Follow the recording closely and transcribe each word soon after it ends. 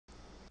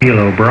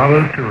Kilo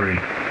Bravo 3.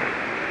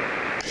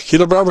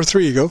 Kilo Bravo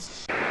 3, you go.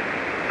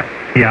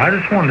 Yeah, I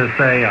just wanted to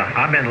say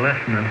I've been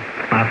listening.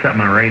 I set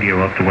my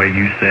radio up the way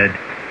you said,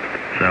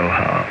 so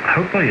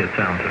hopefully it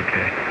sounds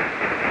okay.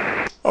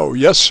 Oh,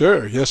 yes,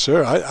 sir. Yes,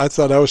 sir. I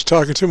thought I was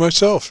talking to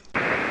myself.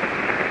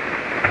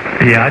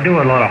 Yeah, I do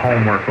a lot of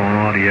homework on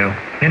audio.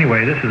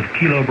 Anyway, this is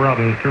Kilo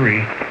Bravo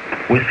 3,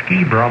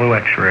 Whiskey Bravo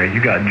X-Ray. You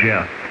got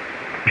Jeff,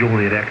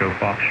 Juliet Echo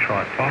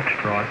Foxtrot,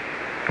 Foxtrot,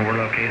 and we're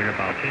located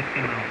about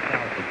 50 miles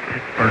south of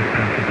Pittsburgh,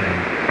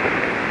 Pennsylvania.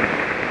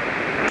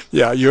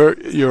 Yeah,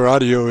 your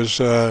audio is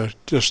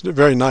just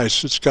very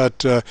nice. It's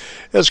got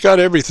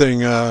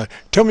everything.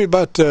 Tell me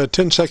about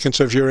 10 seconds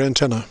of your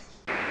antenna.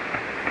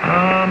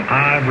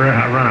 I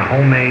run a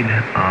homemade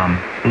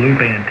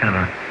loop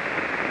antenna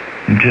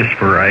just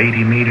for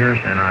 80 meters,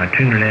 and I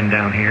tune it in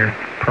down here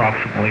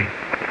approximately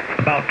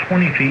about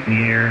 20 feet in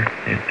the air.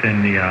 It's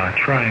in the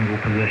triangle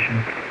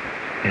position,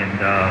 and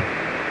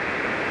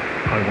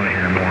probably want to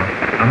hear more.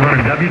 I'm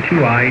running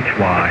W2IHY.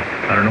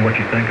 I don't know what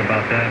you think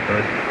about that,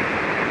 but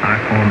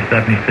ICOM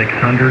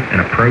 7600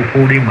 and a Pro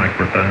 40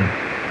 microphone.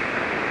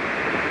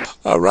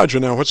 Roger,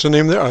 now what's the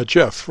name there?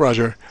 Jeff,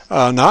 Roger.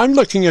 Now I'm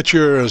looking at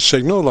your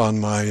signal on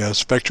my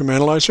spectrum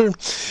analyzer,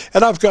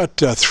 and I've got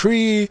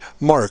 3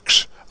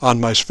 marks on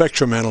my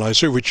spectrum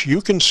analyzer, which you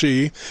can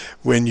see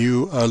when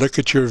you look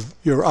at your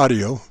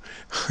audio.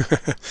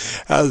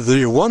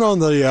 The one on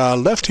the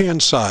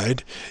left-hand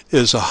side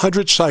is a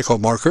 100 cycle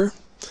marker.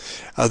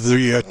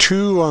 The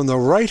 2 on the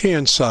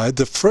right-hand side,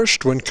 the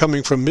first one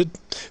coming from the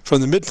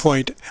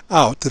midpoint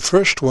out, the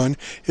first one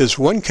is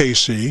 1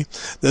 kc.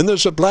 Then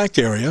there's a black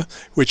area,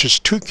 which is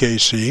 2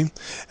 kc,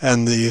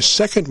 and the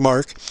second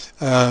mark,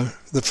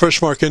 the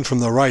first mark in from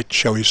the right,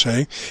 shall we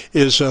say,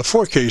 is 4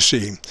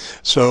 kc.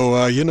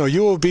 So you know,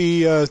 you will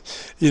be,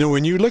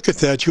 when you look at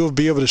that, you'll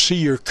be able to see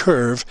your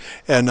curve,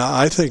 and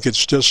I think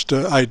it's just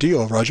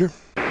ideal. Roger.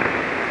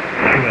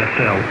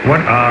 QSL.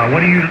 What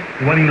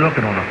are you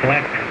looking on, a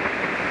flex?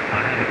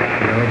 I had a guy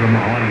go over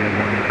my audio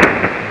one day,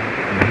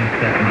 and he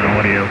set my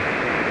audio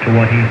to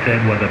what he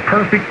said was a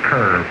perfect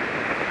curve.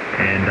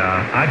 And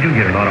I do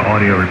get a lot of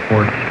audio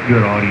reports,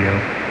 good audio.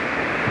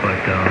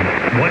 But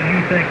what do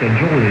you think of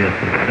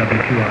Julius's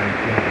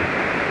W2IHY?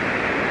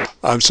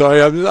 I'm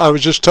sorry, I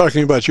was just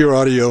talking about your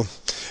audio.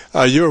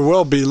 You're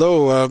well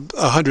below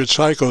 100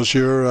 cycles.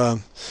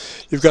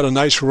 You've got a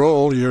nice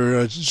roll.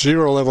 You're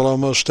zero level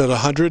almost at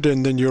 100,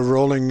 and then you're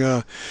rolling.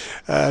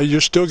 You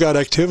still got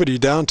activity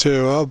down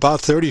to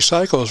about 30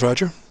 cycles,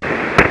 Roger.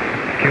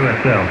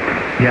 QSL.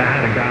 Yeah, I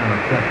had a guy on a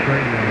flex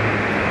radio.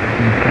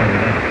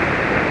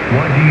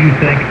 What do you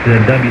think the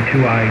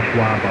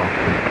W2IHY box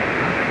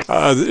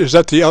is? Is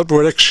that the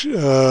outward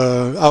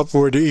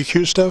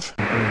EQ stuff?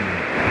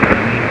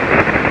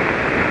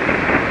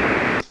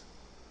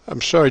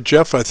 I'm sorry,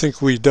 Jeff. I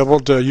think we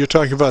doubled. You're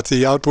talking about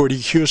the outboard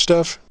EQ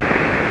stuff?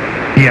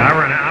 Yeah, I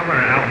run an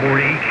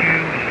outboard EQ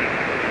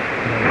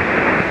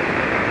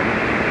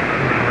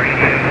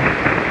radio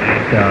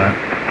at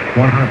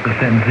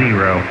 100%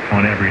 zero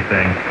on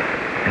everything,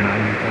 and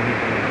I use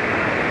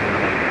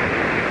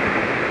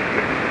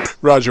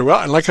Roger.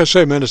 Well, like I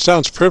say, man, it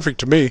sounds perfect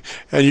to me,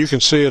 and you can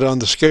see it on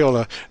the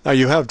scale. Now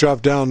you have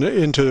dropped down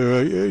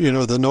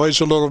into the noise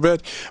a little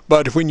bit,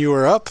 but when you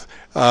were up,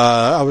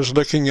 I was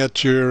looking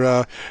at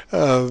your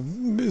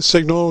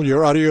signal,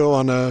 your audio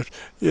on a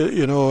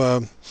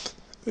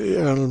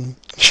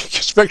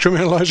spectrum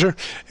analyzer,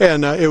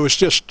 and it was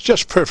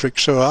just perfect.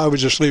 So I would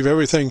just leave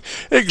everything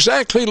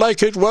exactly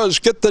like it was.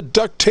 Get the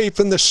duct tape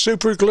and the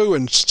super glue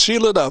and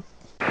seal it up.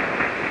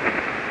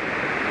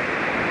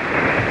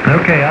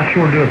 Okay, I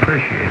sure do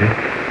appreciate it.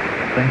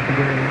 Thank you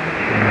very much.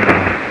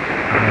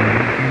 And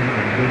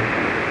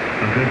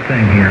a good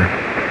thing here.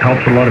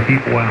 Helps a lot of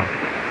people out.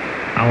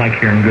 I like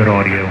hearing good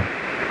audio.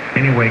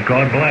 Anyway,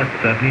 God bless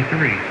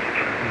 73.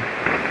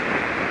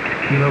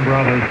 Kilo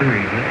Bravo 3.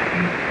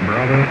 Whiskey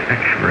Bravo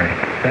X-Ray.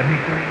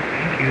 73.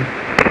 Thank you.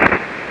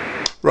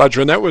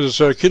 Roger, and that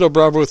was Kilo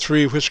Bravo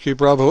 3 Whiskey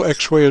Bravo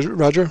X-Ray,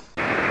 Roger?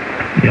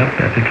 Yep,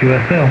 that's a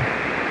QSL.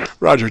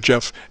 Roger,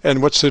 Jeff.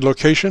 And what's the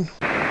location?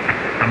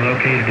 I'm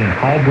located in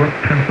Hallbrook,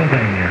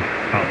 Pennsylvania,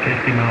 about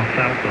 50 miles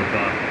south of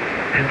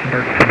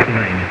Pittsburgh,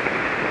 Pennsylvania.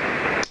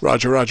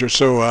 Roger, Roger.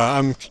 So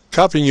I'm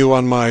copying you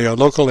on my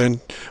local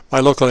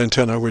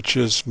antenna, which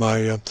is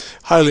my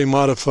highly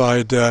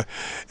modified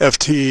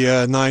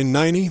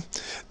FT990.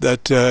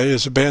 That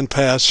is a band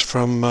pass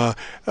from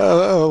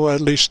at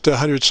least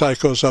 100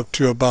 cycles up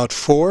to about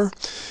 4.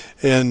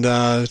 And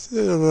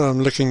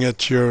I'm looking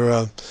at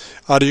your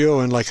audio,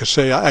 and like I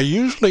say, I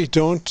usually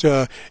don't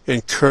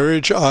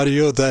encourage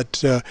audio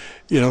that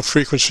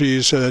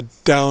frequencies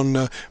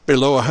down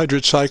below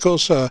 100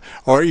 cycles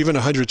or even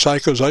 100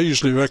 cycles. I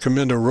usually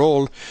recommend a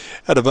roll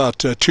at about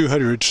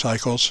 200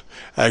 cycles,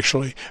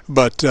 actually.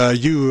 But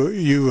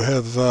you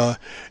have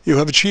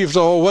achieved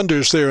all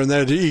wonders there in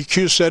that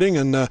EQ setting,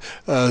 and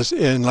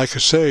like I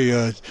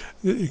say,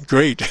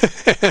 great.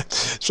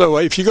 So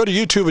if you go to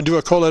YouTube and do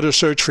a call letter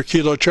search for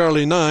Kilo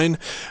Charlie 9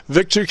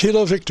 Victor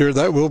Kilo Victor,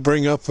 that will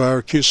bring up our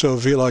our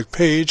Qso-Vlog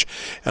page,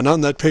 and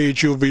on that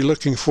page you'll be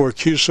looking for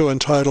Qso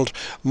entitled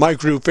My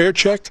Group Air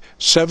Check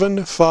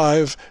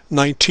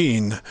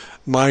 7519.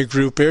 My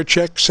Group Air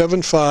Check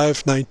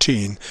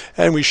 7519.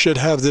 And we should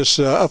have this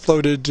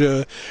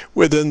uploaded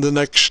within the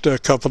next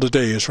couple of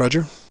days,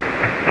 Roger.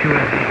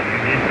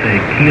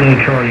 It's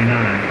Kilo Charlie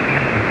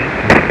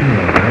 9.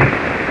 Kilo,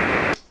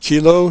 right?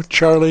 Kilo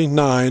Charlie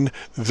 9,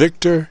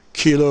 Victor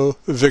Kilo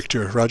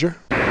Victor. Roger.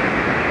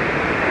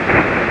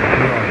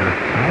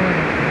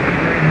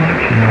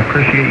 And I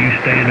appreciate you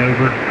staying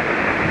over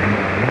and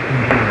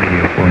listening to the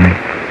radio for me.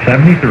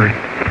 73.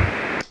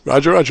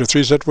 Roger, Roger.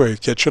 3 Set Way.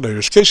 Catch you later.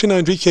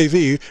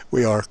 KC9VKV.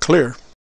 We are clear.